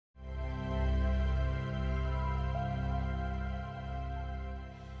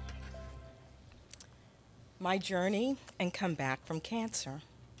My journey and comeback from cancer.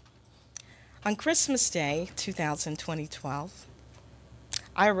 On Christmas Day, 2012,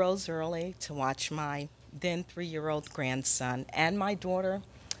 I arose early to watch my then 3-year-old grandson and my daughter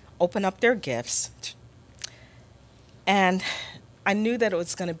open up their gifts. And I knew that it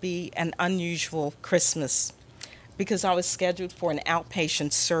was going to be an unusual Christmas because I was scheduled for an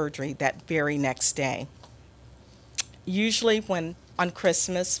outpatient surgery that very next day. Usually on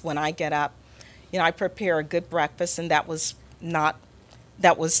Christmas, when I get up, I prepare a good breakfast, and that was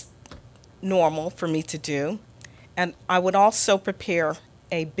normal for me to do. And I would also prepare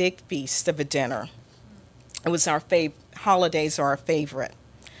a big feast of a dinner. It was holidays are our favorite.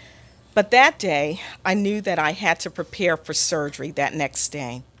 But that day, I knew that I had to prepare for surgery that next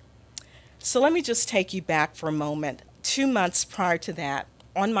day. So let me just take you back for a moment. 2 months prior to that,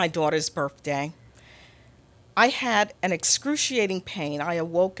 on my daughter's birthday, I had an excruciating pain. I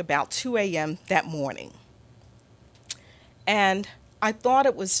awoke about 2 a.m. that morning. And I thought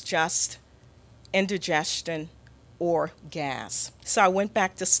it was just indigestion or gas. So I went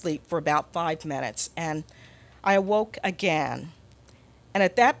back to sleep for about 5 minutes, and I awoke again. And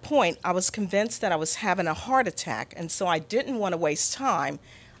at that point, I was convinced that I was having a heart attack, and so I didn't want to waste time.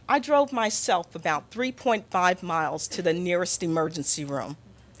 I drove myself about 3.5 miles to the nearest emergency room.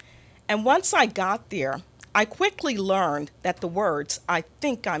 And once I got there, I quickly learned that the words, "I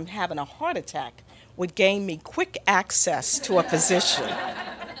think I'm having a heart attack," would gain me quick access to a physician.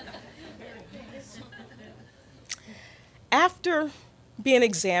 After being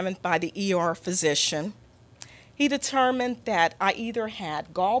examined by the ER physician, he determined that I either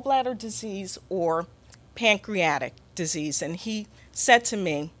had gallbladder disease or pancreatic disease, and he said to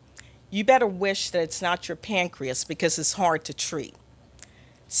me, "You better wish that it's not your pancreas because it's hard to treat."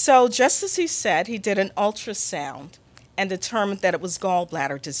 So just as he said, he did an ultrasound and determined that it was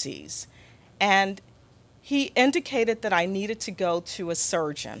gallbladder disease. And he indicated that I needed to go to a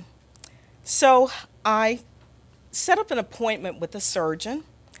surgeon. So I set up an appointment with a surgeon.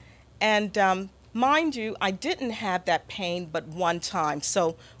 And mind you, I didn't have that pain but one time.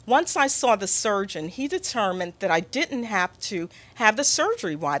 So once I saw the surgeon, he determined that I didn't have to have the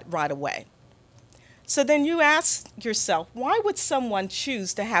surgery right away. So then you ask yourself, why would someone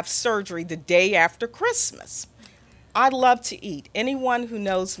choose to have surgery the day after Christmas? I love to eat. Anyone who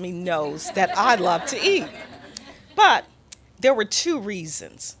knows me knows that I love to eat. But there were 2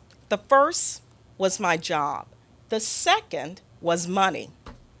 reasons. The first was my job. The second was money.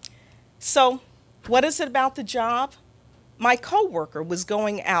 So what is it about the job? My coworker was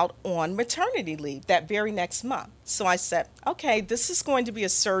going out on maternity leave that very next month. So I said, okay, this is going to be a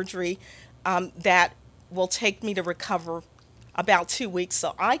surgery that will take me to recover about 2 weeks,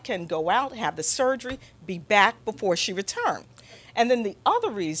 so I can go out, have the surgery, be back before she returned. And then the other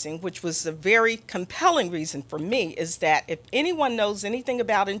reason, which was a very compelling reason for me, is that if anyone knows anything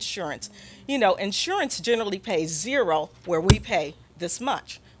about insurance, insurance generally pays 0 where we pay this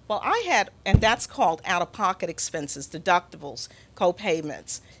much. Well, I had, and that's called out-of-pocket expenses, deductibles,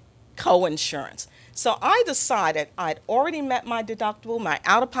 co-payments, co-insurance. So I decided I'd already met my deductible, my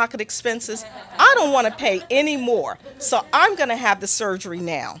out-of-pocket expenses. I don't want to pay any more, so I'm going to have the surgery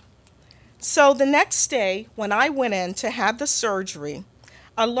now. So the next day, when I went in to have the surgery,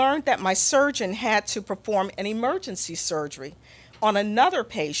 I learned that my surgeon had to perform an emergency surgery on another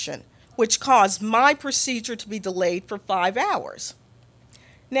patient, which caused my procedure to be delayed for 5 hours.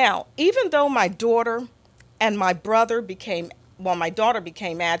 Now, even though my daughter and my brother my daughter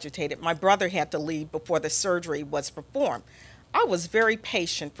became agitated, my brother had to leave before the surgery was performed. I was very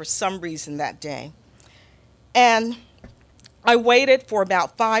patient for some reason that day. And I waited for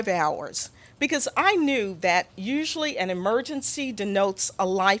about 5 hours because I knew that usually an emergency denotes a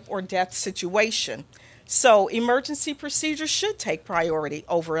life or death situation. So emergency procedures should take priority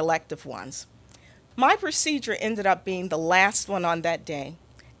over elective ones. My procedure ended up being the last one on that day.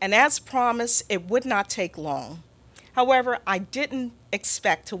 And as promised, it would not take long. However, I didn't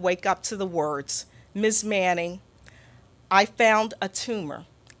expect to wake up to the words, "Ms. Manning, I found a tumor,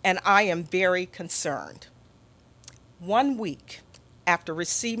 and I am very concerned." 1 week after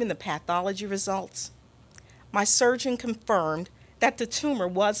receiving the pathology results, my surgeon confirmed that the tumor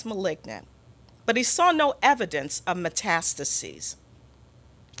was malignant, but he saw no evidence of metastases.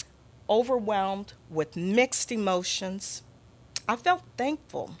 Overwhelmed with mixed emotions, I felt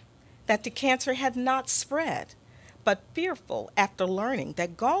thankful that the cancer had not spread, but fearful after learning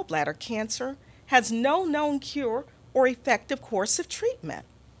that gallbladder cancer has no known cure or effective course of treatment.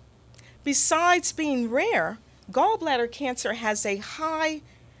 Besides being rare, gallbladder cancer has a high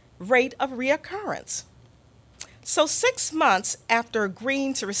rate of reoccurrence. So 6 months after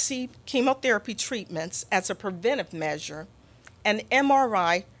agreeing to receive chemotherapy treatments as a preventive measure, an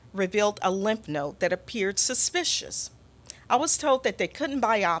MRI revealed a lymph node that appeared suspicious. I was told that they couldn't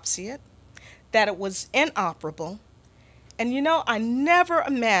biopsy it, that it was inoperable, and I never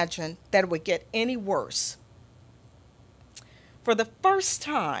imagined that it would get any worse. For the first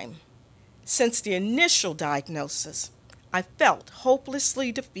time since the initial diagnosis, I felt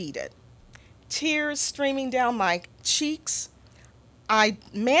hopelessly defeated. Tears streaming down my cheeks, I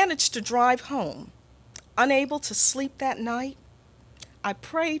managed to drive home. Unable to sleep that night, I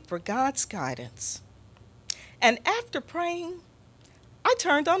prayed for God's guidance. And after praying, I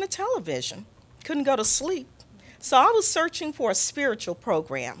turned on the television. Couldn't go to sleep. So I was searching for a spiritual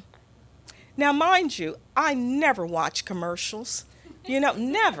program. Now, mind you, I never watch commercials.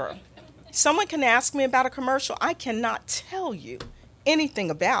 Never. Someone can ask me about a commercial. I cannot tell you anything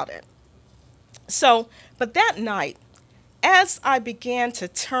about it. But that night, as I began to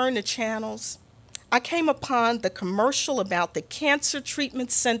turn the channels, I came upon the commercial about the Cancer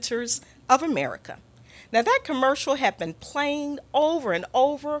Treatment Centers of America. Now, that commercial had been playing over and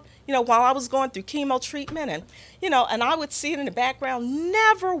over, while I was going through chemo treatment, and I would see it in the background,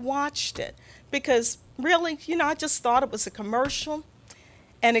 never watched it, because really, I just thought it was a commercial.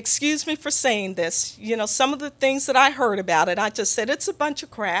 And excuse me for saying this, some of the things that I heard about it, I just said, it's a bunch of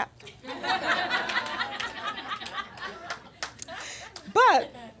crap.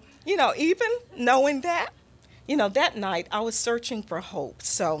 But, even knowing that, that night I was searching for hope.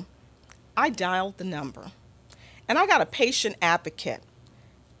 So I dialed the number. And I got a patient advocate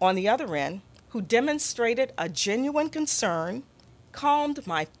on the other end who demonstrated a genuine concern, calmed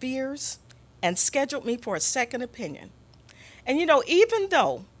my fears, and scheduled me for a second opinion. And, even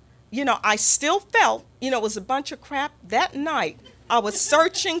though, I still felt, it was a bunch of crap, that night I was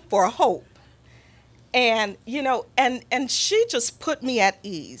searching for hope. And, and she just put me at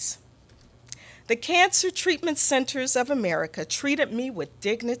ease. The Cancer Treatment Centers of America treated me with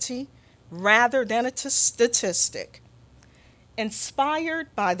dignity rather than a statistic.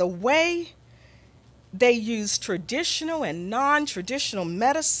 Inspired by the way they use traditional and non-traditional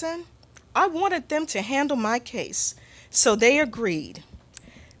medicine, I wanted them to handle my case, so they agreed.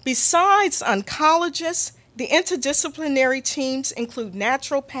 Besides oncologists, the interdisciplinary teams include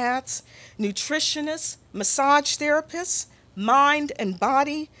naturopaths, nutritionists, massage therapists, mind and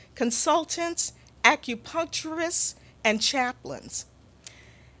body consultants, acupuncturists, and chaplains.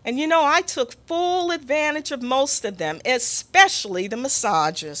 And I took full advantage of most of them, especially the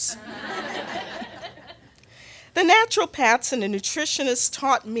massages. The naturopaths and the nutritionists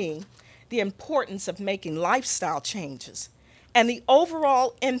taught me the importance of making lifestyle changes and the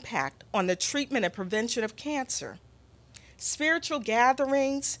overall impact on the treatment and prevention of cancer. Spiritual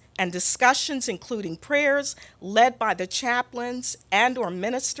gatherings and discussions, including prayers led by the chaplains and/or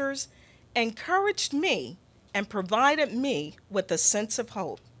ministers, encouraged me and provided me with a sense of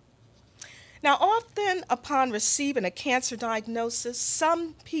hope. Now, often upon receiving a cancer diagnosis,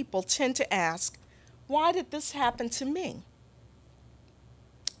 some people tend to ask, why did this happen to me?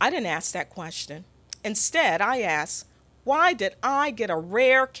 I didn't ask that question. Instead, I asked, why did I get a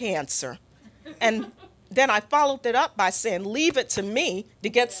rare cancer? And then I followed it up by saying, leave it to me to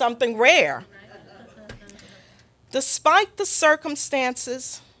get something rare. Despite the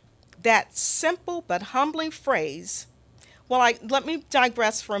circumstances, that simple but humbling phrase, let me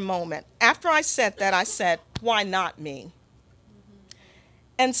digress for a moment. After I said that, I said, why not me?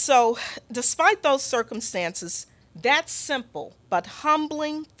 And so, despite those circumstances, that simple but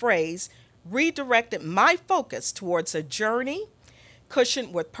humbling phrase redirected my focus towards a journey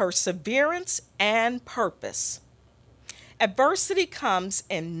cushioned with perseverance and purpose. Adversity comes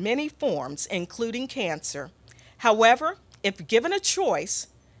in many forms, including cancer. However, if given a choice,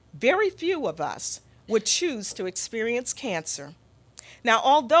 very few of us would choose to experience cancer. Now,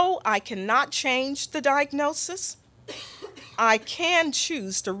 although I cannot change the diagnosis, I can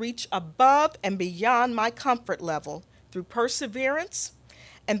choose to reach above and beyond my comfort level through perseverance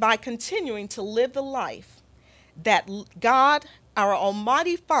and by continuing to live the life that God, our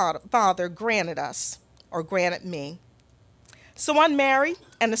Almighty Father, granted us, or granted me. So I'm married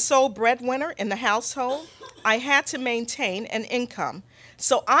and the sole breadwinner in the household. I had to maintain an income,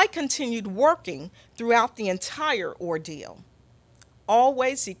 so I continued working throughout the entire ordeal,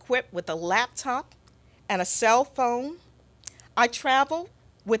 always equipped with a laptop and a cell phone. I traveled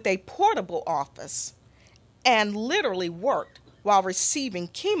with a portable office and literally worked while receiving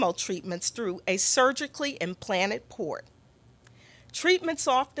chemo treatments through a surgically implanted port. Treatments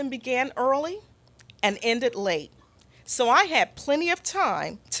often began early and ended late, so I had plenty of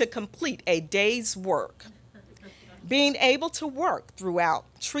time to complete a day's work. Being able to work throughout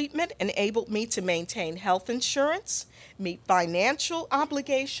treatment enabled me to maintain health insurance, meet financial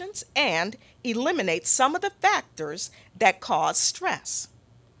obligations, and eliminate some of the factors that cause stress.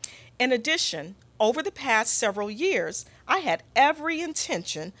 In addition, over the past several years, I had every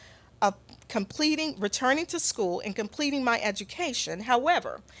intention of returning to school and completing my education.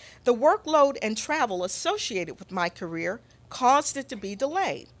 However, the workload and travel associated with my career caused it to be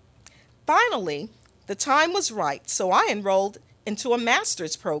delayed. Finally, the time was right, so I enrolled into a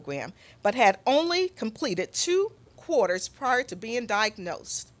master's program, but had only completed 2 quarters prior to being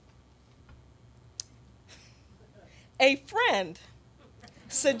diagnosed. A friend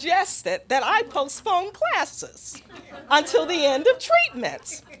suggested that I postpone classes until the end of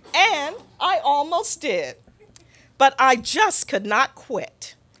treatments, and I almost did. But I just could not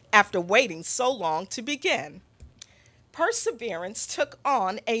quit after waiting so long to begin. Perseverance took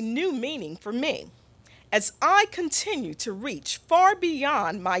on a new meaning for me. As I continued to reach far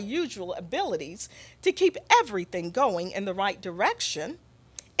beyond my usual abilities to keep everything going in the right direction,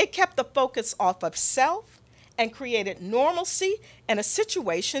 it kept the focus off of self and created normalcy in a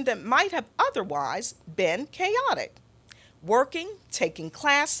situation that might have otherwise been chaotic. Working, taking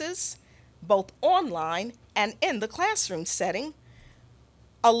classes, both online and in the classroom setting,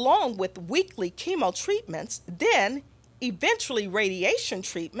 along with weekly chemo treatments, then eventually radiation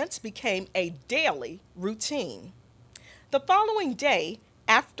treatments became a daily routine. The following day,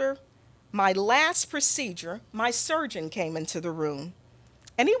 after my last procedure, my surgeon came into the room,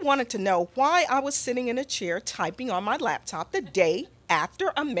 and he wanted to know why I was sitting in a chair typing on my laptop the day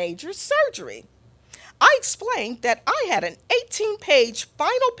after a major surgery. I explained that I had an 18-page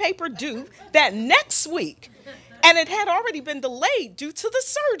final paper due that next week, and it had already been delayed due to the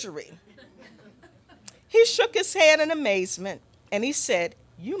surgery. He shook his head in amazement, and he said,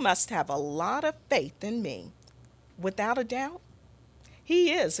 "You must have a lot of faith in me." Without a doubt,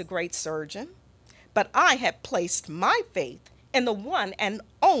 he is a great surgeon, but I had placed my faith in the one and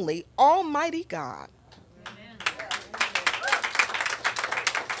only Almighty God. Amen.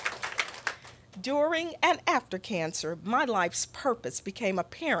 During and after cancer, my life's purpose became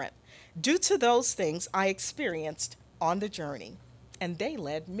apparent due to those things I experienced on the journey, and they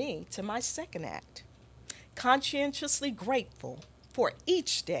led me to my second act. Conscientiously grateful for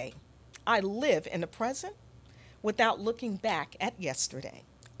each day I live in the present without looking back at yesterday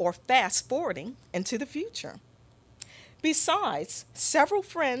or fast forwarding into the future. Besides several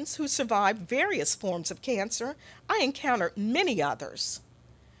friends who survived various forms of cancer, I encountered many others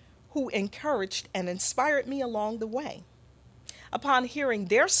who encouraged and inspired me along the way. Upon hearing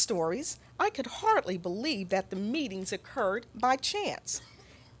their stories, I could hardly believe that the meetings occurred by chance.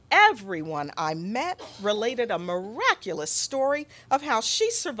 Everyone I met related a miraculous story of how she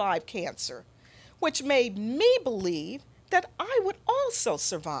survived cancer, which made me believe that I would also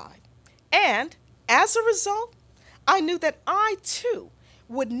survive. And as a result, I knew that I too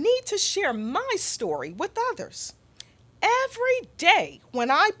would need to share my story with others. Every day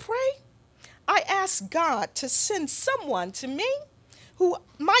when I pray, I ask God to send someone to me who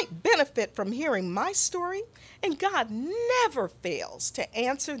might benefit from hearing my story, and God never fails to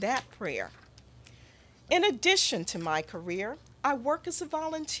answer that prayer. In addition to my career, I work as a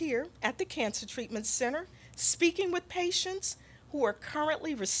volunteer at the Cancer Treatment Center, speaking with patients who are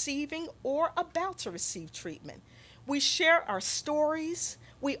currently receiving or about to receive treatment. We share our stories.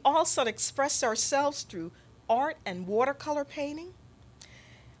 We also express ourselves through art and watercolor painting.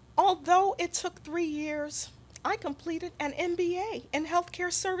 Although it took 3 years, I completed an MBA in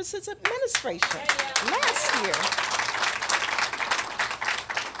Healthcare Services Administration last year.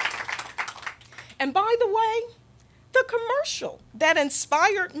 And by the way, the commercial that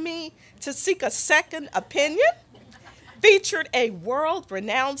inspired me to seek a second opinion featured a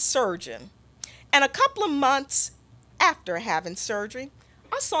world-renowned surgeon. And a couple of months after having surgery,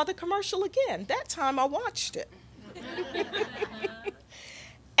 I saw the commercial again. That time I watched it.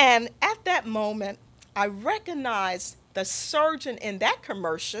 And at that moment, I recognized the surgeon in that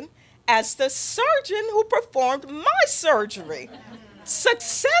commercial as the surgeon who performed my surgery.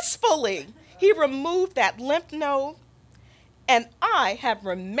 Successfully, he removed that lymph node, and I have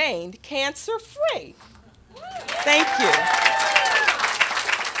remained cancer-free. Thank you.